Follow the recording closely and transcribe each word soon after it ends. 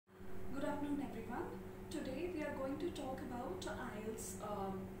about IELTS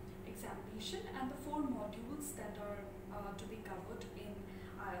examination and the 4 modules that are to be covered in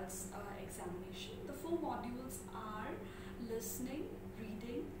IELTS examination. The 4 modules are listening,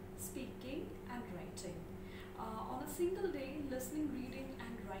 reading, speaking and writing. On a single day, listening, reading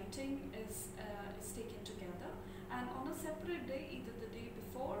and writing is taken together, and on a separate day, either the day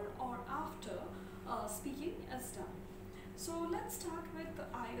before or after, speaking is done. So let's start with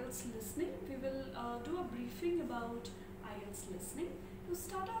IELTS listening. We will do a briefing about IELTS listening. To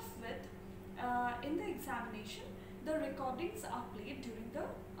start off with, in the examination, the recordings are played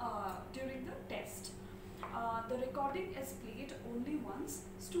during the test. The recording is played only once.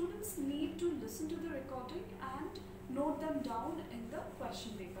 Students need to listen to the recording and note them down in the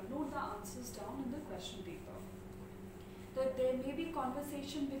question paper. Note the answers down in the question paper. There may be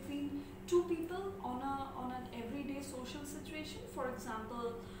conversation between two people on an everyday social situation. For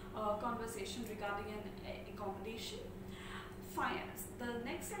example, conversation regarding an accommodation. Finance. The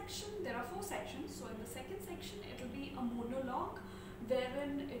next section, there are 4 sections. So in the second section, it will be a monologue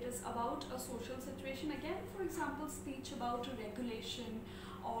wherein it is about a social situation. Again, for example, speech about a regulation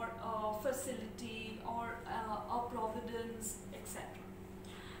or a facility or a providence, etc.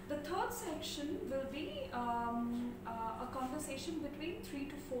 The third section will be a conversation between 3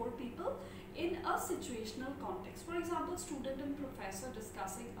 to 4 people in a situational context. For example, student and professor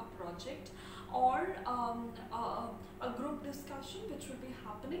discussing a project, or a group discussion which will be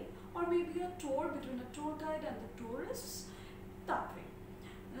happening, or maybe a tour between a tour guide and the tourists, that way.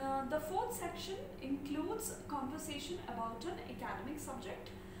 The fourth section includes conversation about an academic subject,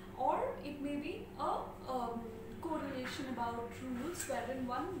 or it may be a correlation about rules wherein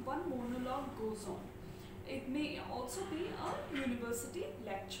one monologue goes on. It may also be a university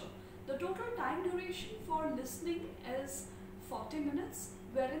lecture. The total time duration for listening is 40 minutes,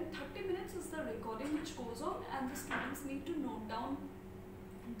 wherein 30 minutes is the recording which goes on, and the students need to note down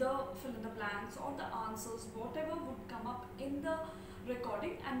the fill in the blanks or the answers, whatever would come up in the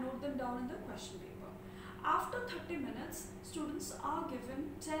recording, and note them down in the question paper. After 30 minutes, students are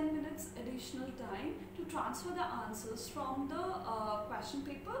given 10 minutes additional time to transfer the answers from the question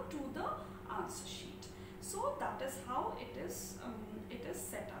paper to the answer sheet. So that is how it is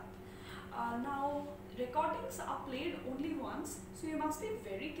set up. Now, recordings are played only once, so you must be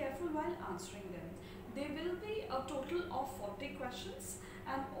very careful while answering them. There will be a total of 40 questions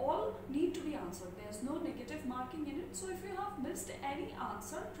and all need to be answered. There is no negative marking in it. So if you have missed any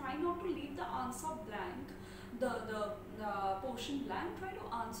answer, try not to leave the answer blank, the portion blank. Try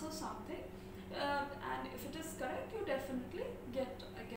to answer something, and if it is correct, you definitely get